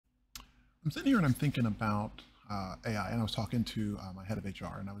I'm sitting here and I'm thinking about AI, and I was talking to my head of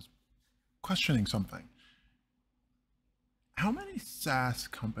HR, and I was questioning something. How many SaaS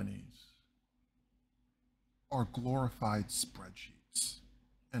companies are glorified spreadsheets,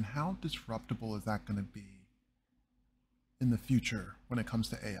 and how disruptible is that going to be in the future when it comes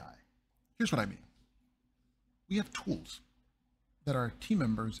to AI? Here's what I mean. We have tools that our team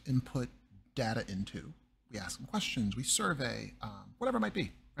members input data into. We ask them questions, we survey, whatever it might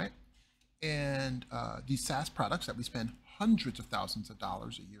be, right? And these SaaS products that we spend hundreds of thousands of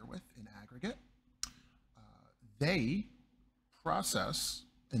dollars a year with in aggregate, they process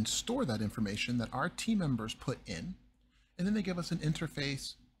and store that information that our team members put in, and then they give us an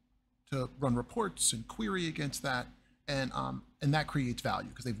interface to run reports and query against that, and that creates value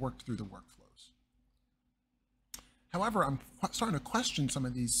because they've worked through the workflows. However, I'm starting to question some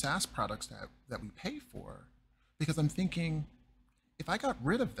of these SaaS products that we pay for, because I'm thinking, if I got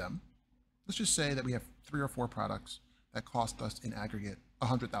rid of them, let's just say that we have 3 or 4 products that cost us in aggregate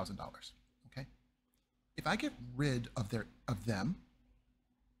 $100,000. Okay, if I get rid of them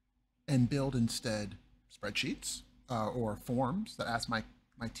and build instead spreadsheets or forms that ask my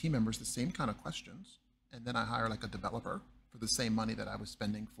team members the same kind of questions, and then I hire like a developer for the same money that I was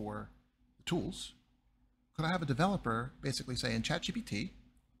spending for the tools, could I have a developer basically say in ChatGPT,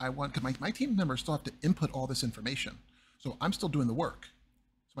 because my team members still have to input all this information. So I'm still doing the work.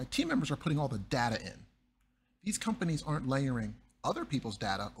 So my team members are putting all the data in. These companies aren't layering other people's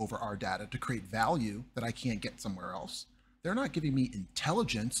data over our data to create value that I can't get somewhere else. They're not giving me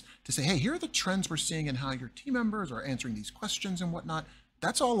intelligence to say, hey, here are the trends we're seeing in how your team members are answering these questions and whatnot.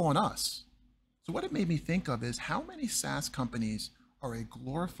 That's all on us. So what it made me think of is, how many SaaS companies are a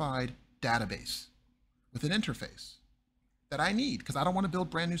glorified database with an interface that I need because I don't want to build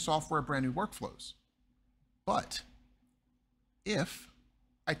brand new software, brand new workflows. But if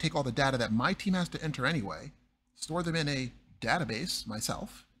I take all the data that my team has to enter anyway, store them in a database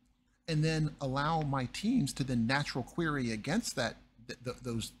myself, and then allow my teams to then natural query against that,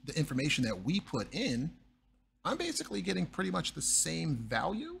 the information that we put in, I'm basically getting pretty much the same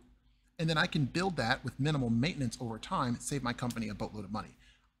value. And then I can build that with minimal maintenance over time, save my company a boatload of money.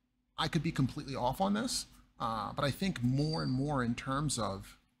 I could be completely off on this, but I think more and more in terms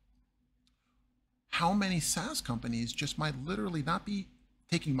of how many SaaS companies just might literally not be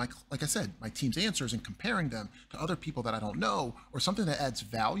taking like I said, my team's answers and comparing them to other people that I don't know, or something that adds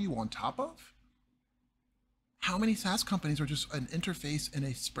value on top of. How many SaaS companies are just an interface in a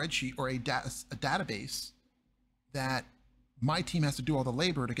spreadsheet or a database that my team has to do all the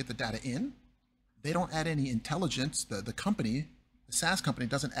labor to get the data in? They don't add any intelligence. The SaaS company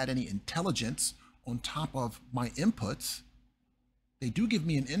doesn't add any intelligence on top of my inputs. They do give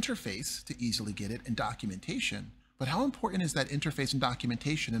me an interface to easily get it and documentation, but how important is that interface and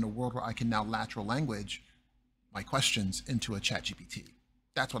documentation in a world where I can now lateral language my questions into a ChatGPT?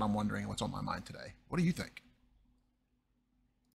 That's what I'm wondering, what's on my mind today. What do you think?